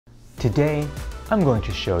Today, I'm going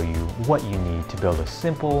to show you what you need to build a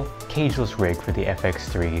simple, cageless rig for the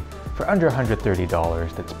FX3 for under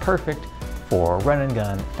 $130 that's perfect for run and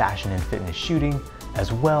gun, fashion and fitness shooting,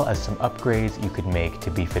 as well as some upgrades you could make to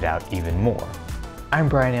beef it out even more. I'm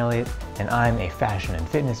Brian Elliott, and I'm a fashion and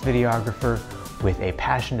fitness videographer with a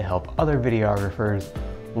passion to help other videographers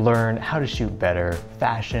learn how to shoot better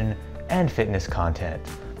fashion and fitness content.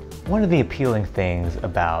 One of the appealing things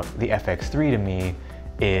about the FX3 to me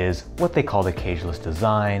is what they call the cageless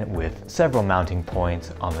design, with several mounting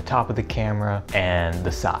points on the top of the camera and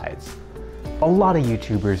the sides. A lot of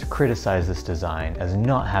YouTubers criticize this design as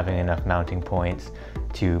not having enough mounting points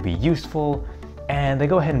to be useful, and they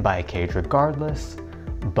go ahead and buy a cage regardless,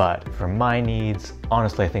 but for my needs,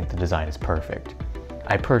 honestly I think the design is perfect.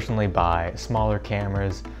 I personally buy smaller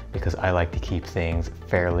cameras because I like to keep things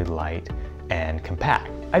fairly light and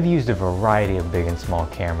compact. I've used a variety of big and small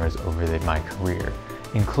cameras over my career,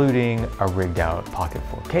 including a rigged out Pocket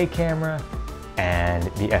 4K camera and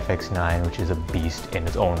the FX9, which is a beast in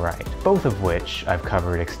its own right, both of which I've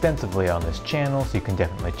covered extensively on this channel, so you can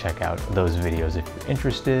definitely check out those videos if you're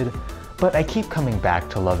interested. But I keep coming back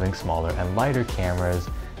to loving smaller and lighter cameras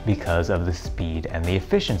because of the speed and the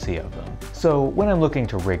efficiency of them. So when I'm looking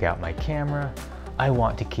to rig out my camera, I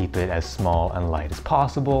want to keep it as small and light as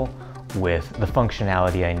possible with the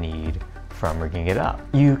functionality I need from rigging it up.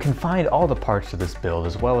 You can find all the parts to this build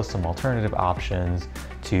as well as some alternative options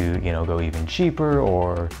to, go even cheaper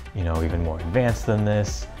or, even more advanced than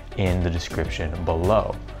this in the description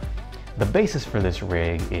below. The basis for this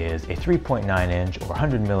rig is a 3.9-inch or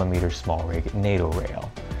 100mm Smallrig Nato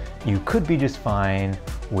rail. You could be just fine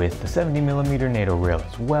with the 70mm Nato rail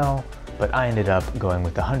as well, but I ended up going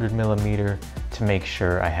with the 100mm to make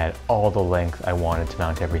sure I had all the length I wanted to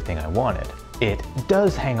mount everything I wanted. It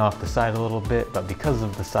does hang off the side a little bit, but because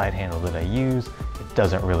of the side handle that I use, it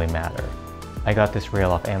doesn't really matter. I got this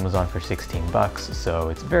rail off Amazon for 16 bucks, so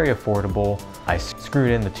it's very affordable. I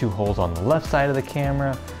screwed in the two holes on the left side of the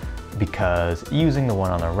camera because using the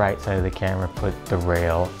one on the right side of the camera put the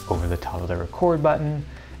rail over the top of the record button,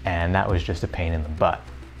 and that was just a pain in the butt.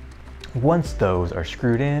 Once those are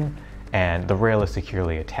screwed in and the rail is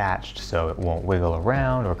securely attached so it won't wiggle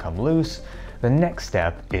around or come loose, the next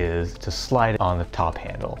step is to slide it on the top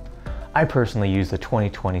handle. I personally use the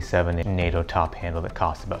 2027 Nato top handle that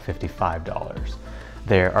costs about $55.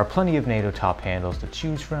 There are plenty of Nato top handles to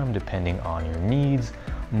choose from depending on your needs.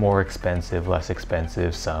 More expensive, less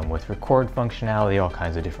expensive, some with record functionality, all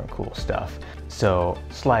kinds of different cool stuff. So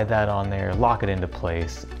slide that on there, lock it into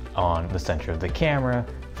place on the center of the camera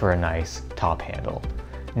for a nice top handle.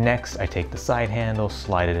 Next, I take the side handle,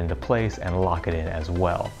 slide it into place, and lock it in as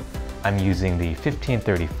well. I'm using the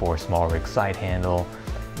 1534 Smallrig side handle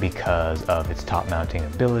because of its top mounting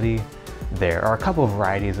ability. There are a couple of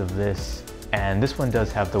varieties of this, and this one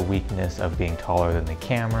does have the weakness of being taller than the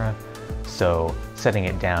camera, so setting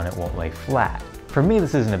it down it won't lay flat. For me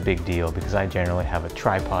this isn't a big deal because I generally have a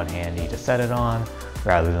tripod handy to set it on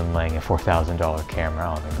rather than laying a $4,000 camera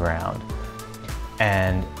on the ground.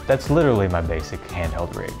 And that's literally my basic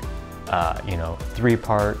handheld rig. 3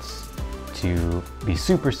 parts to be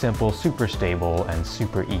super simple, super stable, and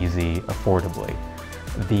super easy affordably.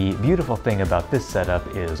 The beautiful thing about this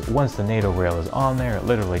setup is once the Nato rail is on there, it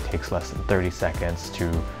literally takes less than 30 seconds to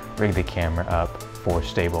rig the camera up for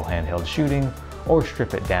stable handheld shooting, or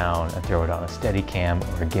strip it down and throw it on a steadicam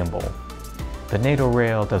or a gimbal. The Nato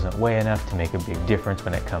rail doesn't weigh enough to make a big difference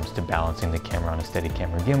when it comes to balancing the camera on a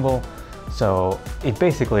steadicam or gimbal, so it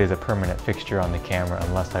basically is a permanent fixture on the camera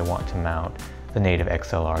unless I want to mount the native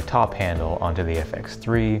XLR top handle onto the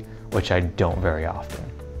FX3, which I don't very often.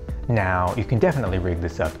 Now, you can definitely rig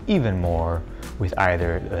this up even more with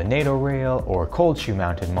either the Nato rail or cold shoe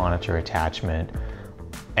mounted monitor attachment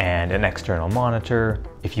and an external monitor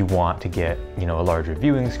if you want to get, a larger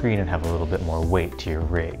viewing screen and have a little bit more weight to your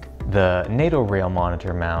rig. The Nato rail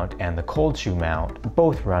monitor mount and the cold shoe mount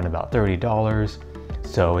both run about $30,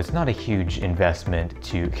 so it's not a huge investment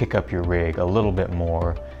to kick up your rig a little bit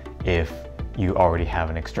more if you already have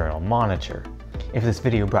an external monitor. If this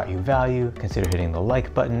video brought you value, consider hitting the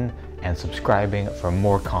like button and subscribing for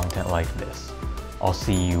more content like this. I'll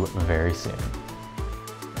see you very soon.